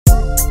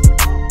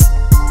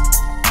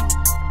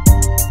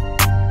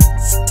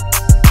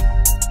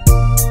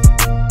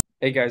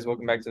Hey guys,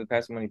 welcome back to the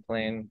Passive Money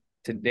Plan.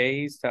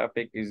 Today's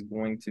topic is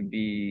going to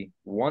be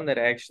one that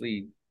I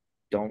actually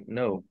don't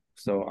know,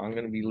 so I'm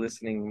going to be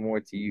listening more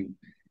to you.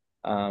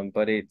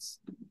 But it's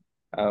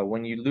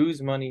when you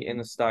lose money in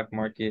the stock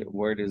market,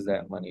 where does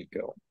that money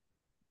go?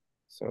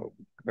 So,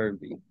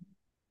 Kirby,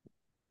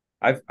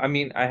 I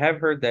have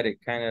heard that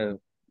it kind of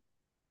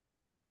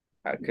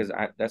because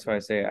that's why I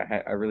say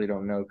I really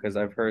don't know because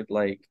I've heard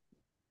like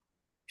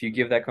if you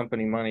give that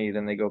company money,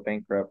 then they go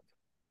bankrupt.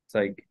 It's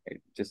like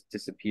it just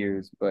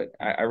disappears, but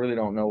I really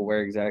don't know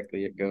where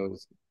exactly it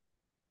goes.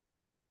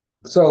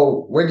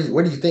 So where do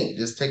you think?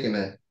 Just taking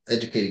an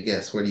educated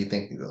guess, where do you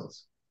think it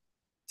goes?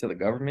 To the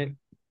government.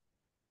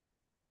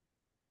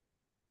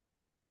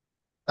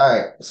 All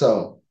right,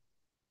 so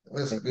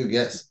that's a good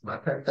guess.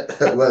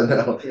 Well,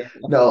 no,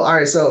 no. All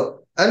right,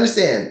 so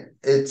understand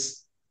the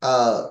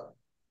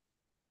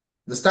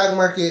stock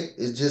market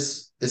is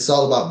just it's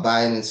all about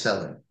buying and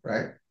selling,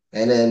 right?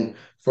 And then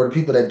for the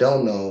people that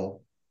don't know,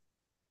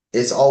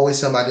 it's always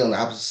somebody on the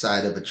opposite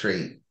side of a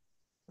trade.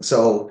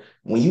 So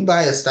when you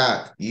buy a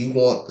stock, you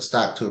want the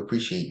stock to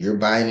appreciate. You're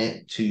buying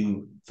it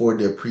to for it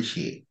to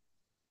appreciate.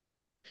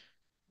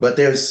 But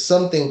there's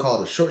something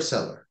called a short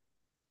seller.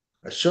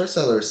 A short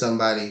seller is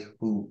somebody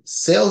who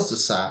sells the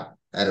stock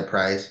at a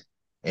price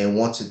and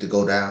wants it to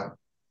go down.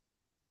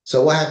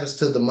 So what happens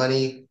to the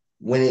money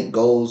when it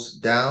goes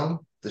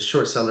down? The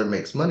short seller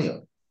makes money on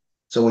it.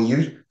 So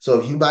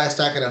if you buy a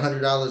stock at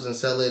 $100 and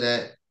sell it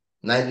at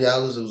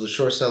 $90, it was a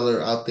short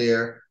seller out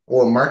there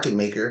or a market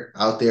maker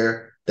out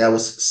there that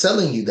was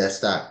selling you that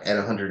stock at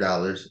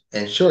 $100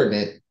 and shorting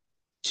it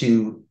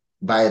to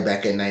buy it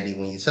back at 90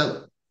 when you sell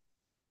it.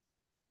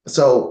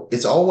 So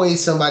it's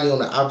always somebody on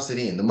the opposite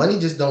end. The money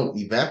just don't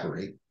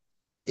evaporate.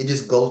 It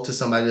just goes to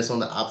somebody that's on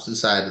the opposite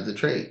side of the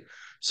trade.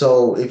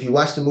 So if you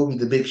watch the movie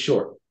The Big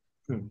Short,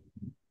 Hmm.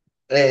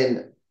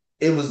 and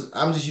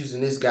I'm just using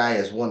this guy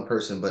as one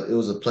person, but it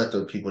was a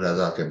plethora of people that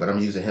was out there. But I'm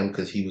using him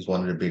because he was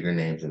one of the bigger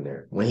names in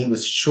there when he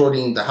was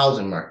shorting the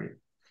housing market.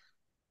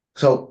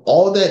 So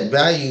all that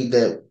value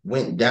that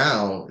went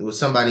down, it was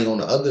somebody on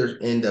the other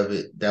end of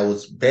it that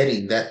was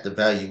betting that the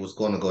value was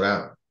going to go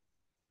down.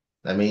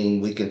 I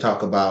mean, we can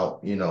talk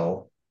about,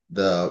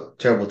 the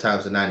terrible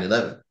times of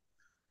 9/11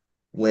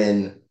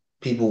 when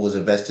people was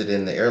invested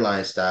in the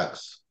airline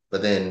stocks,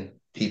 but then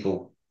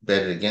people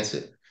betted against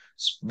it.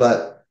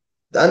 But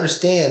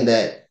understand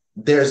that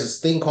there's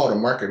this thing called a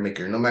market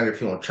maker. No matter if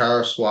you're on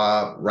Charles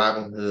Schwab,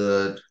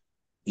 Robinhood,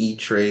 E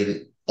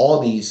Trade, all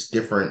these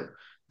different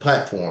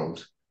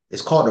platforms,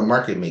 it's called a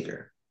market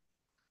maker.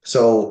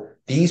 So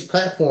these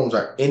platforms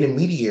are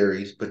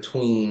intermediaries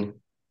between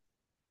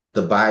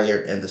the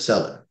buyer and the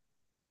seller.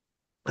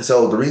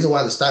 So the reason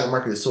why the stock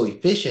market is so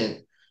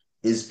efficient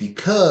is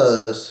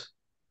because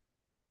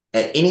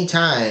at any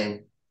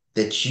time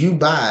that you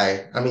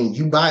buy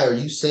or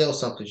you sell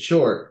something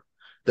short,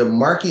 the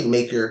market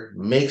maker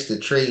makes the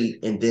trade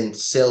and then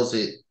sells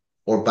it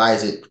or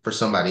buys it for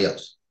somebody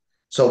else.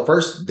 So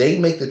first they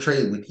make the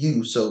trade with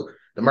you, so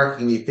the market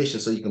can be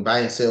efficient, so you can buy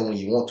and sell when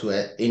you want to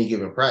at any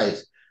given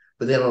price.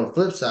 But then on the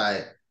flip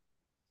side,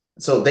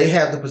 so they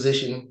have the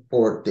position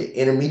for the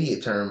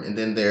intermediate term, and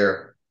then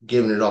they're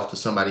giving it off to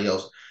somebody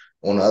else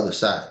on the other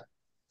side.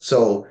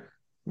 So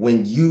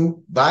when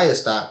you buy a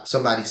stock,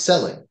 somebody's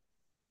selling,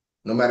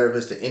 no matter if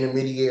it's the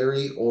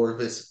intermediary or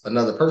if it's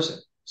another person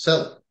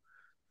selling.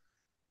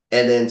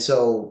 And then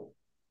so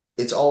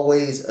it's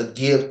always a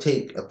give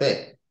take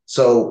effect.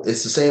 So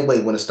it's the same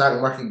way when the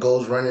stock market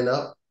goes running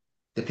up,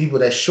 the people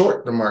that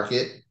short the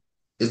market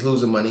is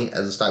losing money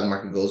as the stock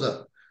market goes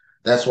up.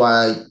 That's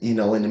why, in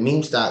the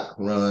meme stock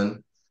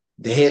run,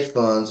 the hedge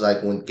funds,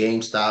 like when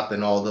GameStop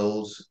and all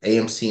those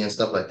AMC and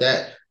stuff like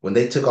that, when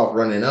they took off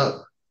running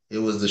up, it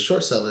was the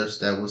short sellers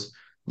that was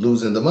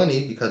losing the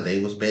money because they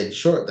was betting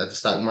short that the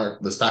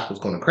stock was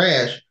going to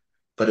crash,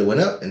 but it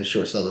went up and the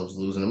short seller was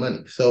losing the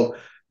money. So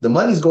the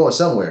money's going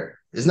somewhere.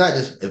 It's not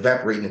just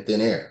evaporating in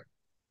thin air.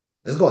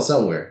 It's going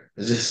somewhere.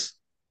 It's just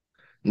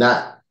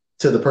not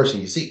to the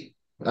person you see.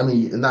 I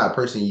mean, not a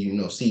person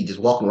see just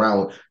walking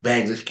around with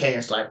bags of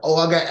cash, like, oh,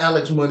 I got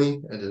Alex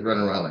money, and just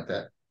running around like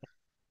that.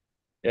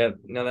 Yeah,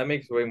 no, that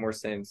makes way more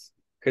sense.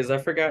 Because I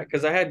forgot,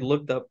 because I had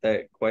looked up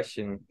this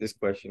question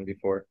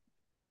before,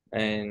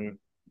 and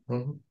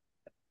Mhm.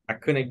 I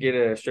couldn't get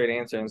a straight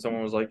answer. And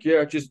someone was like,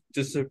 "Yeah, it just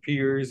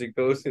disappears. It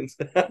goes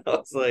into." I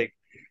was Just like,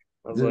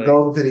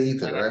 go to the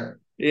ether, and I, right?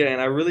 yeah,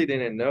 and I really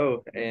didn't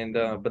know. And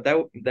but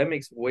that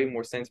makes way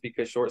more sense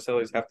because short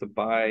sellers have to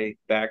buy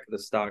back the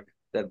stock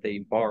that they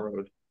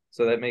borrowed,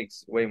 so that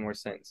makes way more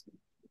sense.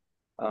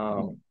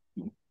 Um,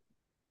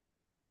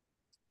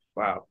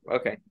 wow.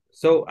 Okay.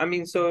 So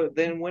so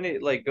then when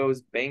it like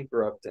goes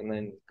bankrupt and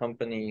then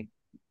company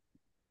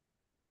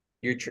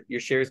your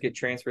shares get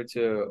transferred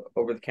to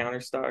over the counter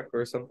stock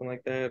or something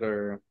like that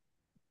or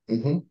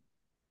hmm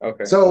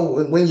okay.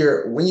 So when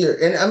you're,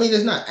 and I mean,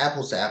 it's not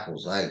apples to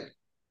apples. Like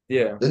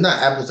Yeah. it's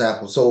not apples to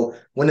apples. So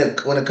when a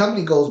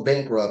company goes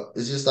bankrupt,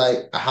 it's just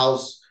like a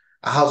house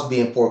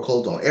being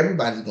foreclosed on.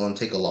 Everybody's going to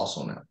take a loss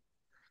on that.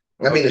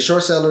 I mean, the Okay.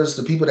 short sellers,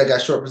 the people that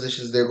got short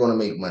positions, they're going to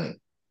make money.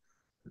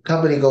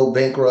 Company go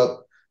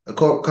bankrupt.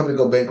 Company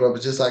go bankrupt.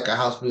 It's just like a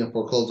house being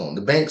foreclosed on.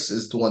 The banks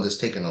is the one that's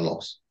taking a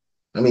loss.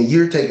 I mean,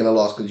 you're taking a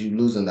loss because you're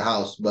losing the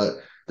house, but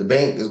the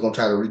bank is going to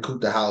try to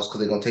recoup the house because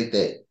they're going to take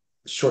that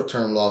short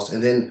term loss,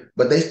 and then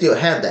but they still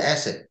have the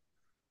asset.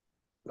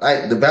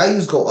 Like the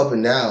values go up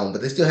and down,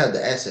 but they still have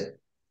the asset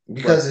Right.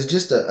 because it's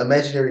just an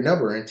imaginary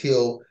number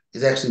until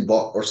it's actually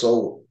bought or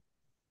sold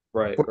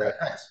Right. for Right. that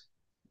price,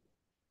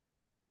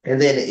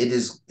 and then it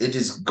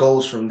just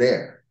goes from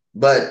there.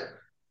 But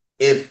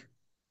if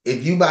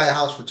if you buy a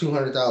house for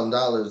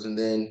 $200,000 and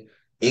then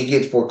it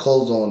gets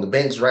foreclosed on, the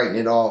bank's writing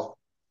it off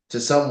to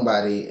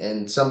somebody,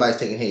 and somebody's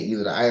taking a hit.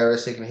 Either the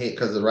IRS taking a hit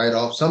because of the write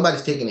off,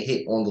 somebody's taking a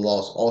hit on the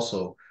loss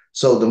also.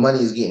 So the money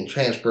is getting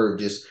transferred,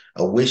 just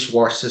a wish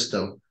wash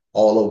system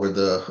all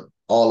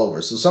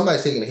over. So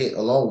somebody's taking a hit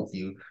along with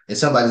you, and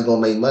somebody's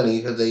gonna make money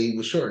because they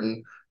were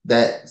shorting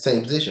that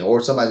same position,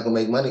 or somebody's gonna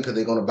make money because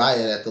they're gonna buy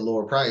it at the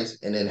lower price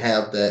and then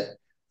have that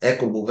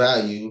equitable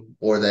value,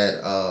 or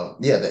that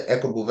the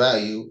equitable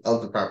value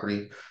of the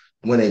property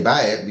when they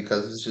buy it,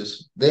 because it's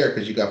just there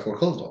because you got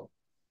foreclosed on.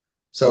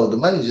 So Okay. the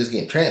money is just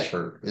getting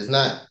transferred. It's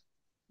not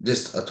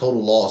just a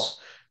total loss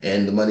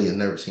and the money is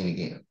never seen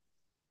again.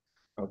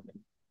 Okay.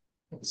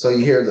 So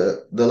you hear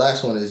the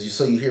last one is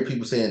you hear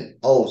people saying,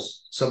 "Oh,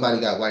 somebody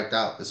got wiped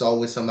out." It's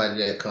always somebody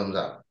that comes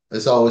out.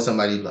 It's always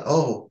somebody like,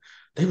 "Oh,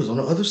 they was on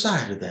the other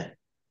side of that."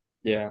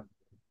 Yeah.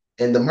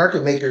 And the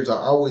market makers are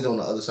always on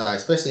the other side,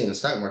 especially in the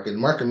stock market. The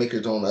market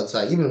makers are on the other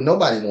side. Even if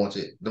nobody wants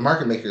it, the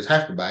market makers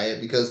have to buy it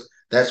because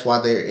that's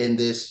why they're in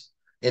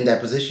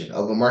that position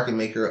of a market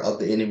maker, of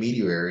the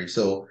intermediary.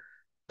 So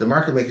the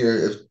market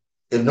maker,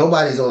 if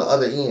nobody's on the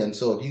other end,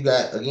 so if you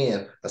got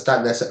again a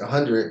stock that's at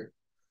 100,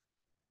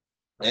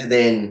 and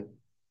then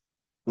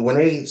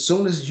as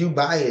soon as you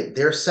buy it,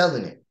 they're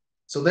selling it.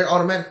 So they're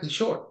automatically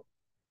short.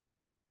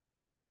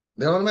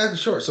 They're automatically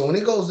short. So when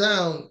it goes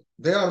down,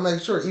 they're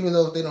automatically short, even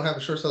though if they don't have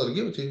a short seller to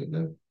give it to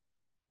you.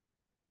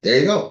 There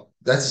you go.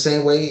 That's the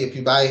same way if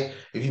you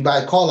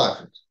buy call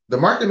options. The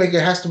market maker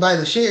has to buy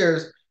the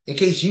shares in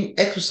case you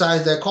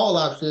exercise that call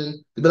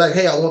option to be like,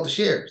 hey, I want the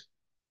shares.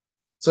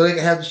 So they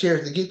can have the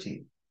shares to get to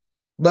you.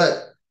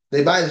 But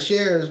they buy the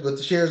shares, but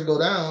the shares go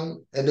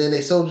down, and then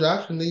they sold the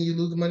option, then you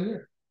lose the money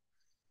there.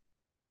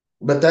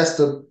 But that's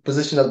the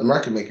position of the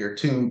market maker,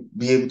 to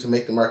be able to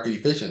make the market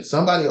efficient.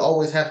 Somebody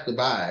always has to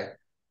buy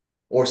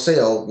or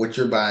sell what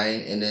you're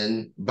buying, and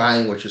then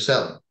buying what you're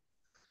selling.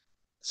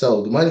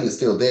 So the money is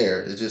still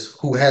there. It's just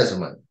who has the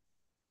money.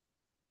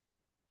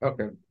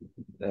 Okay.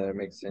 That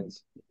makes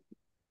sense.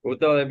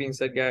 With all that being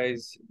said,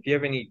 guys, if you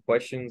have any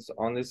questions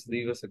on this,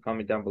 leave us a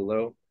comment down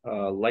below.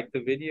 Like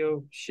the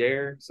video,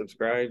 share,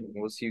 subscribe, and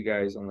we'll see you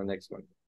guys on the next one.